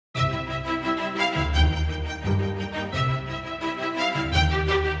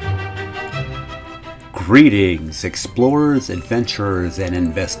Greetings, explorers, adventurers, and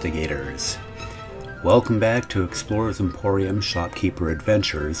investigators. Welcome back to Explorers Emporium Shopkeeper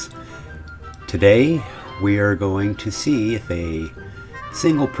Adventures. Today we are going to see if a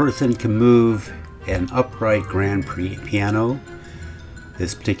single person can move an upright grand piano.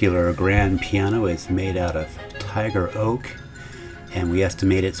 This particular grand piano is made out of tiger oak, and we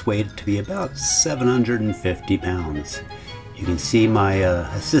estimate its weight to be about 750 pounds. You can see my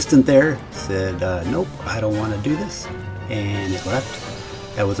assistant there said, nope, I don't want to do this, and it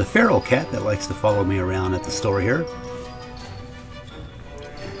left. That was a feral cat that likes to follow me around at the store here.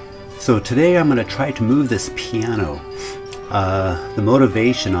 So today I'm going to try to move this piano. The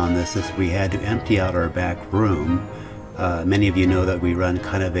motivation on this is we had to empty out our back room. Many of you know that we run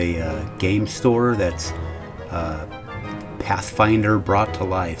kind of a game store that's Pathfinder brought to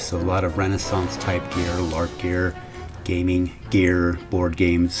life. So a lot of Renaissance type gear, LARP gear, gaming gear, board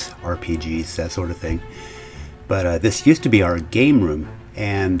games, RPGs, that sort of thing. But this used to be our game room,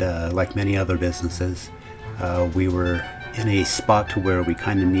 and like many other businesses, we were in a spot to where we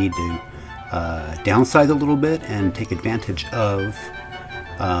kind of need to downsize a little bit and take advantage of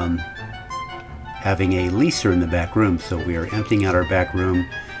having a leaser in the back room. So we are emptying out our back room,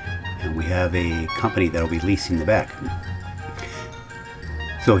 and we have a company that will be leasing the back.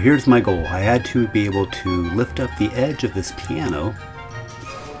 So here's my goal. I had to be able to lift up the edge of this piano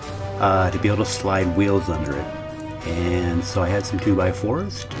to be able to slide wheels under it. And so I had some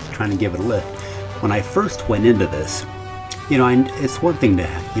 2x4s, just trying to give it a lift. When I first went into this, you know, it's one thing to,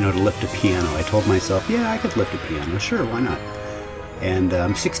 you know, to lift a piano. I told myself, yeah, I could lift a piano, sure, why not? And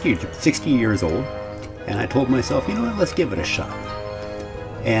I'm 60 years old, and I told myself, you know what, let's give it a shot.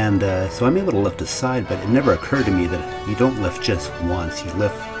 And so I'm able to lift aside, but it never occurred to me that you don't lift just once, you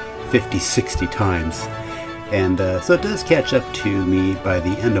lift 50, 60 times. And so it does catch up to me by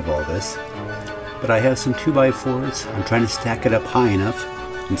the end of all this. But I have some 2x4s. I'm trying to stack it up high enough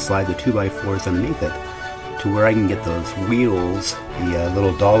and slide the 2x4s underneath it to where I can get those wheels, the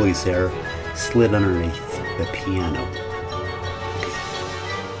little dollies there, slid underneath the piano.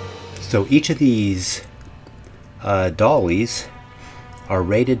 So each of these dollies are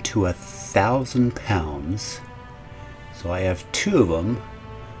rated to 1,000 pounds. So I have 2 of them.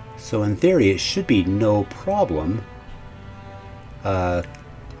 So in theory, it should be no problem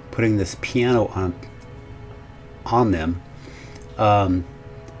putting this piano on them.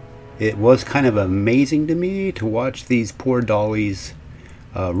 It was kind of amazing to me to watch these poor dollies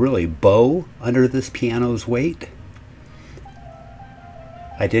really bow under this piano's weight.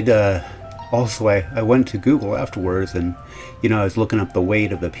 I did also, I went to Google afterwards, and you know, I was looking up the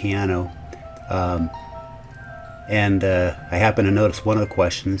weight of the piano, and I happened to notice one of the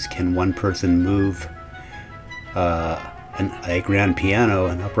questions: can one person move a grand piano,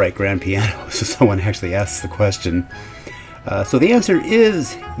 an upright grand piano? So someone actually asked the question. So the answer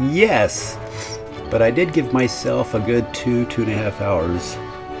is yes, but I did give myself a good 2.5 hours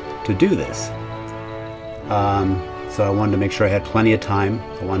to do this. So I wanted to make sure I had plenty of time.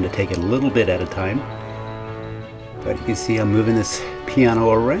 I wanted to take it a little bit at a time. But you can see I'm moving this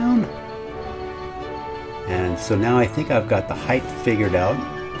piano around. And so now I think I've got the height figured out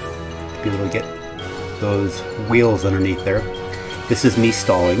to be able to get those wheels underneath there. This is me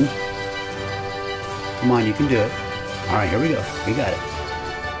stalling. Come on, you can do it. All right, here we go. We got it.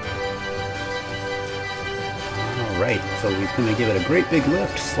 All right, so we're going to give it a great big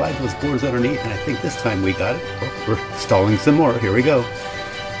lift, slide those boards underneath, and I think this time we got it. Oh, we're stalling some more. Here we go.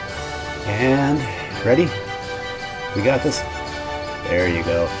 And ready? We got this. There you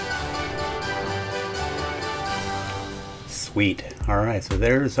go. Sweet. All right, so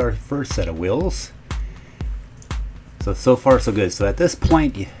there's our first set of wheels. So far so good. So at this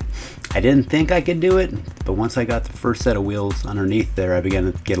point, I didn't think I could do it, but once I got the first set of wheels underneath there, I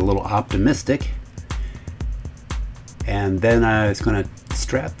began to get a little optimistic. And then I was going to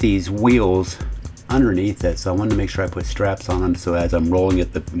strap these wheels underneath it, so I wanted to make sure I put straps on them so as I'm rolling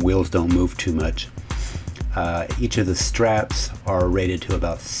it, the wheels don't move too much. Each of the straps are rated to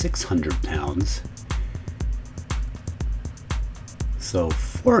about 600 pounds. So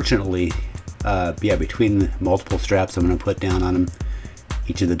fortunately, yeah, between the multiple straps I'm going to put down on them,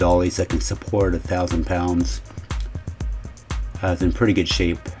 each of the dollies that can support 1,000 pounds is in pretty good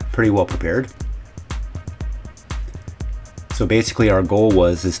shape, pretty well prepared. So basically our goal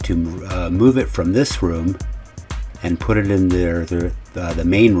is to move it from this room and put it in the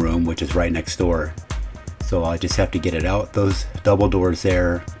main room, which is right next door. So I just have to get it out those double doors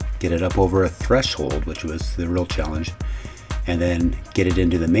there, get it up over a threshold, which was the real challenge, and then get it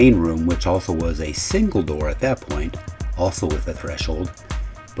into the main room, which also was a single door at that point, also with a threshold.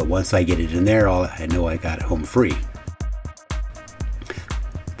 But once I get it in there, I know I got it home free.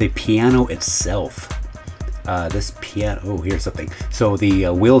 The piano itself, this piano, oh, here's something. So the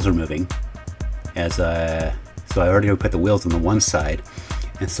wheels are moving, so I already put the wheels on the one side,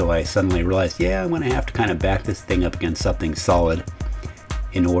 and so I suddenly realized, yeah, I'm going to have to kind of back this thing up against something solid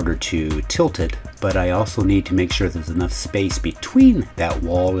in order to tilt it, but I also need to make sure there's enough space between that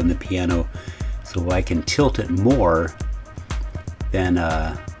wall and the piano so I can tilt it more than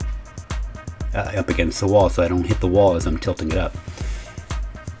up against the wall, so I don't hit the wall as I'm tilting it up.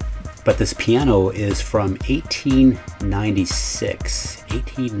 But this piano is from 1896.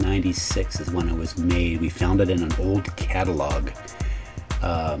 1896 is when it was made. We found it in an old catalog.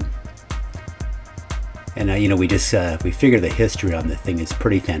 And you know, we figure the history on the thing is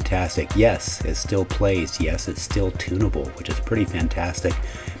pretty fantastic. Yes, it still plays. Yes, it's still tunable, which is pretty fantastic.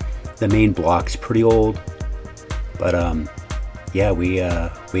 The main block's pretty old, but yeah, we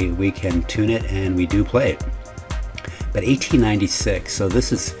can tune it, and we do play it. But 1896, so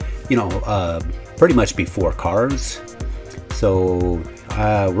this is, you know, pretty much before cars. So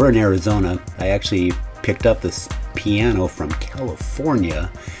we're in Arizona. I actually picked up this piano from California.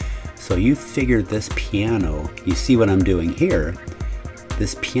 So you figured this piano, you see what I'm doing here,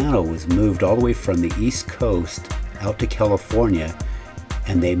 this piano was moved all the way from the East Coast out to California,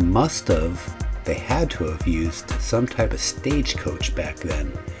 and they had to have used some type of stagecoach back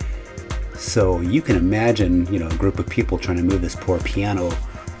then. So you can imagine, you know, a group of people trying to move this poor piano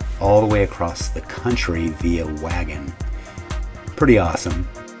all the way across the country via wagon. Pretty awesome.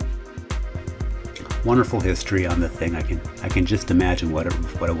 Wonderful history on the thing. I can just imagine what it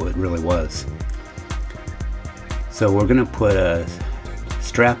really was. So we're gonna put a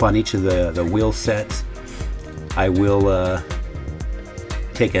strap on each of the wheel sets. I will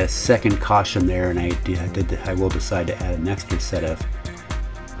take a second caution there, and I will decide to add an extra set of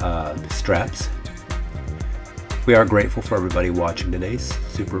straps. We are grateful for everybody watching today.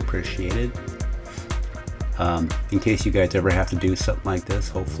 Super appreciated. In case you guys ever have to do something like this,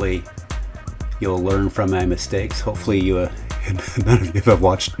 hopefully you'll learn from my mistakes. Hopefully none of you have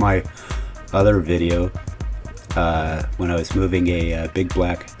watched my other video when I was moving a big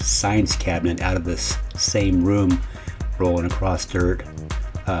black science cabinet out of this same room, rolling across dirt.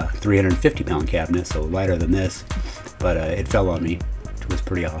 350-pound cabinet, so lighter than this, but it fell on me, which was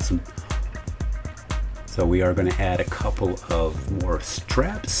pretty awesome. So we are going to add a couple of more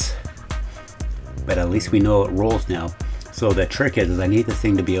straps, but at least we know it rolls now. So the trick is I need the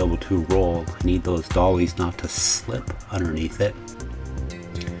thing to be able to roll. I need those dollies not to slip underneath it.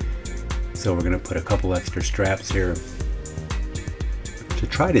 So we're going to put a couple extra straps here to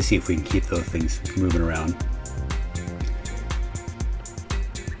try to see if we can keep those things moving around.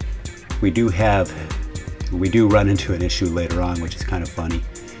 We do run into an issue later on, which is kind of funny,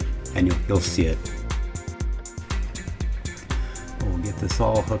 and you'll see it. We'll get this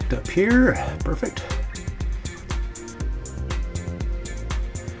all hooked up here. Perfect.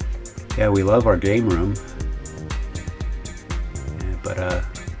 Yeah, we love our game room, but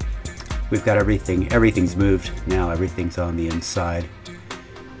we've got everything's moved now. Everything's on the inside.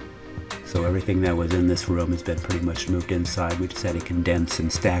 So everything that was in this room has been pretty much moved inside. We just had to condense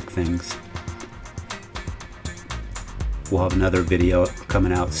and stack things. We'll have another video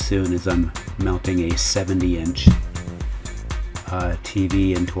coming out soon as I'm mounting a 70-inch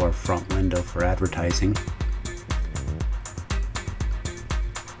TV into our front window for advertising.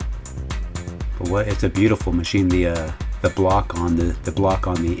 But it's a beautiful machine. The block on the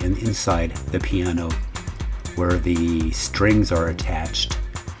inside the piano, where the strings are attached.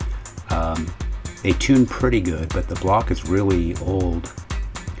 They tune pretty good, but the block is really old.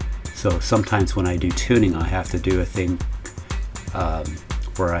 So sometimes when I do tuning, I have to do a thing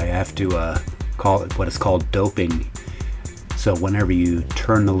where I have to call it what is called doping. So whenever you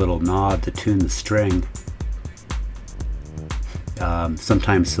turn the little knob to tune the string,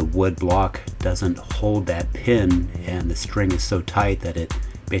 sometimes the wood block doesn't hold that pin, and the string is so tight that it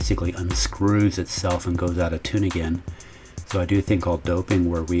basically unscrews itself and goes out of tune again. So I do a thing called doping,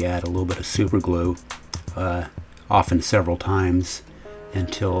 where we add a little bit of super glue, often several times,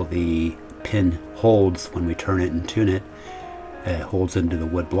 until the pin holds when we turn it and tune it. It holds into the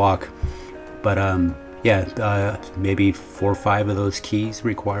wood block. But yeah, maybe 4 or 5 of those keys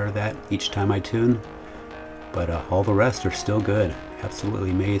require that each time I tune. But all the rest are still good.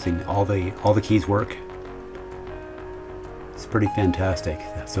 Absolutely amazing. All the keys work. It's pretty fantastic.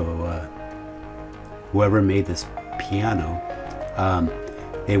 So whoever made this piano,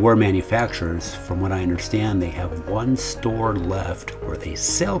 they were manufacturers. From what I understand, they have one store left where they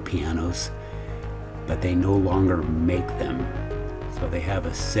sell pianos, but they no longer make them. So they have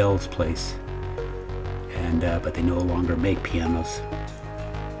a sales place, and but they no longer make pianos.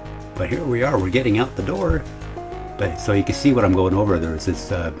 But here we are, we're getting out the door. But so you can see what I'm going over. There's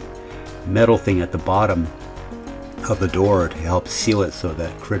this metal thing at the bottom of the door to help seal it so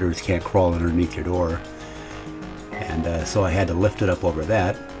that critters can't crawl underneath your door. And so I had to lift it up over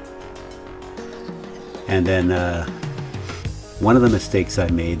that. And then one of the mistakes I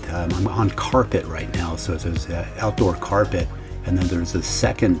made, I'm on carpet right now, so there's outdoor carpet, and then there's a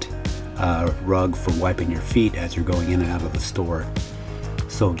second rug for wiping your feet as you're going in and out of the store.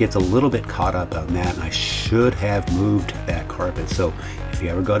 So it gets a little bit caught up on that, and I should have moved that carpet. So if you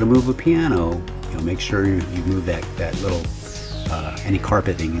ever go to move a piano, you know, make sure you move that little any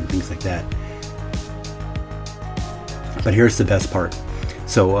carpeting and things like that. But here's the best part.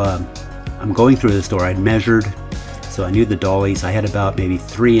 So I'm going through this door. I'd measured, so I knew the dollies. I had about maybe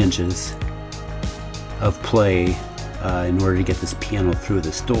 3 inches of play in order to get this piano through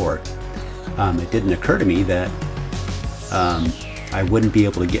this door. It didn't occur to me that I wouldn't be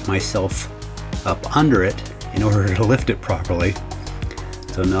able to get myself up under it in order to lift it properly.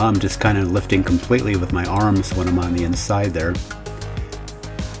 So now I'm just kind of lifting completely with my arms when I'm on the inside there.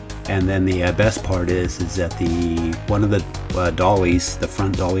 And then the best part is that one of the dollies, the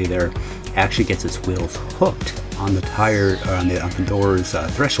front dolly there, actually gets its wheels hooked on the tire, on the door's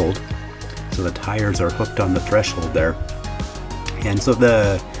threshold. So the tires are hooked on the threshold there, and so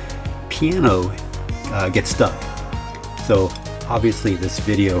the piano gets stuck. So obviously this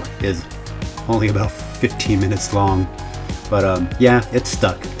video is only about 15 minutes long, but yeah, it's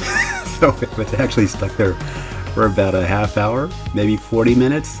stuck. So it's actually stuck there for about a half hour, maybe 40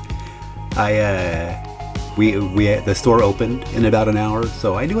 minutes. The store opened in about an hour,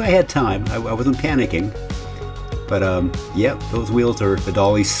 so I knew I had time. I wasn't panicking. But yeah, those wheels are, the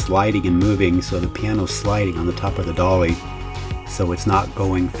dolly's sliding and moving, so the piano's sliding on the top of the dolly. So it's not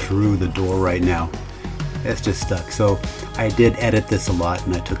going through the door right now. It's just stuck. So I did edit this a lot,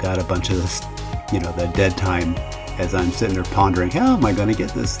 and I took out a bunch of this, you know, the dead time as I'm sitting there pondering, how am I going to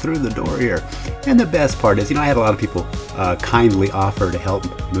get this through the door here? And the best part is, you know, I had a lot of people kindly offer to help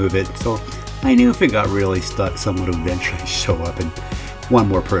move it. So I knew if it got really stuck, someone would eventually show up, and one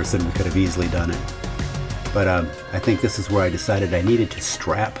more person could have easily done it. But I think this is where I decided I needed to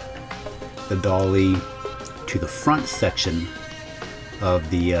strap the dolly to the front section of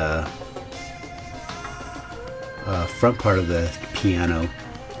the front part of the piano,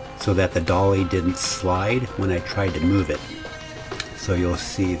 so that the dolly didn't slide when I tried to move it. So you'll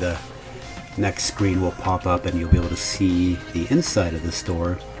see the next screen will pop up, and you'll be able to see the inside of the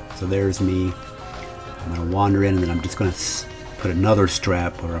store. So there's me. I'm going to wander in, and then I'm just going to put another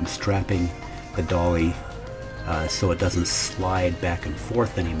strap where I'm strapping the dolly so it doesn't slide back and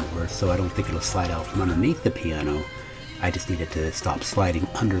forth anymore. So I don't think it'll slide out from underneath the piano. I just need it to stop sliding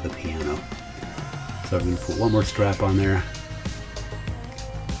under the piano. So I'm going to put one more strap on there,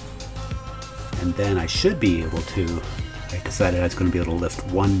 and then I should be able to, I decided I was going to be able to lift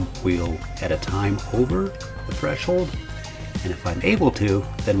one wheel at a time over the threshold, and if I'm able to,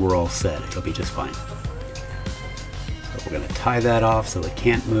 then we're all set. It'll be just fine. So we're going to tie that off so it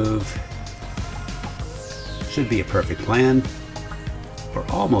can't move. Should be a perfect plan. We're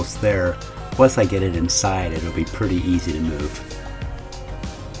almost there. Once I get it inside, it'll be pretty easy to move.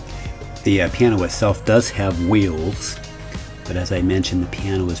 The piano itself does have wheels, but as I mentioned, the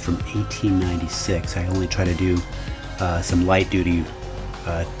piano is from 1896. I only try to do some light duty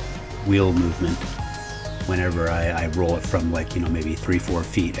wheel movement whenever I roll it from, like, you know, maybe 3-4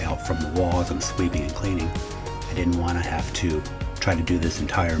 feet out from the walls and sweeping and cleaning. I didn't want to have to try to do this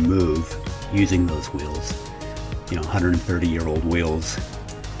entire move using those wheels. You know, 130-year-old wheels,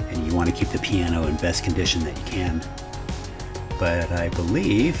 and you want to keep the piano in best condition that you can. But I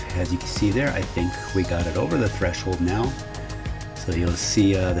believe, as you can see there, I think we got it over the threshold now. So you'll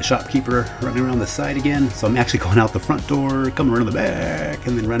see the shopkeeper running around the side again. So I'm actually going out the front door, coming around the back,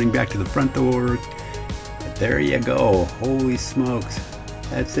 and then running back to the front door. But there you go. Holy smokes.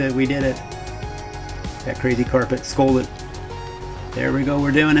 That's it. We did it. That crazy carpet scolded. There we go.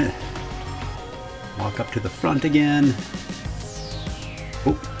 We're doing it. Walk up to the front again.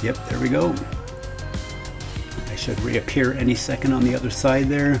 Oh, yep. There we go. I should reappear any second on the other side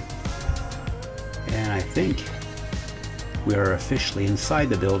there. And I think we are officially inside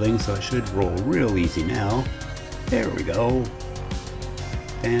the building, so it should roll real easy now. There we go.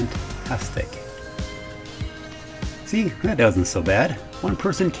 Fantastic. See, that wasn't so bad. One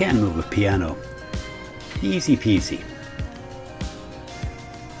person can move a piano. Easy peasy.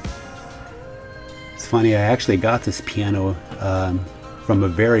 It's funny, I actually got this piano from a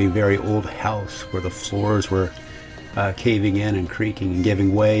very, very old house where the floors were caving in and creaking and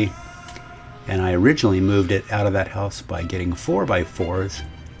giving way. And I originally moved it out of that house by getting 4x4s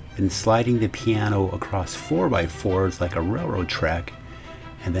and sliding the piano across 4x4s like a railroad track.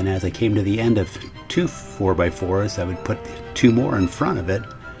 And then as I came to the end of 2 4x4s, I would put 2 more in front of it.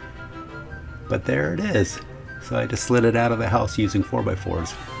 But there it is. So I just slid it out of the house using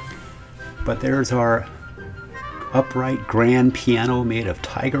 4x4s. But there's our upright grand piano made of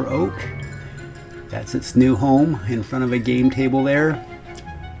tiger oak. That's its new home in front of a game table there.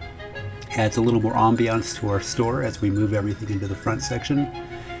 Adds a little more ambiance to our store as we move everything into the front section.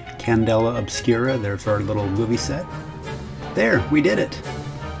 Candela Obscura, there's our little movie set. There, we did it.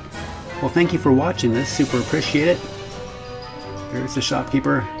 Well, thank you for watching this, super appreciate it. There's the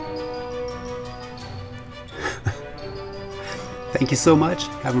shopkeeper. Thank you so much.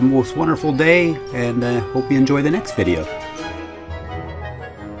 Have a most wonderful day, and hope you enjoy the next video.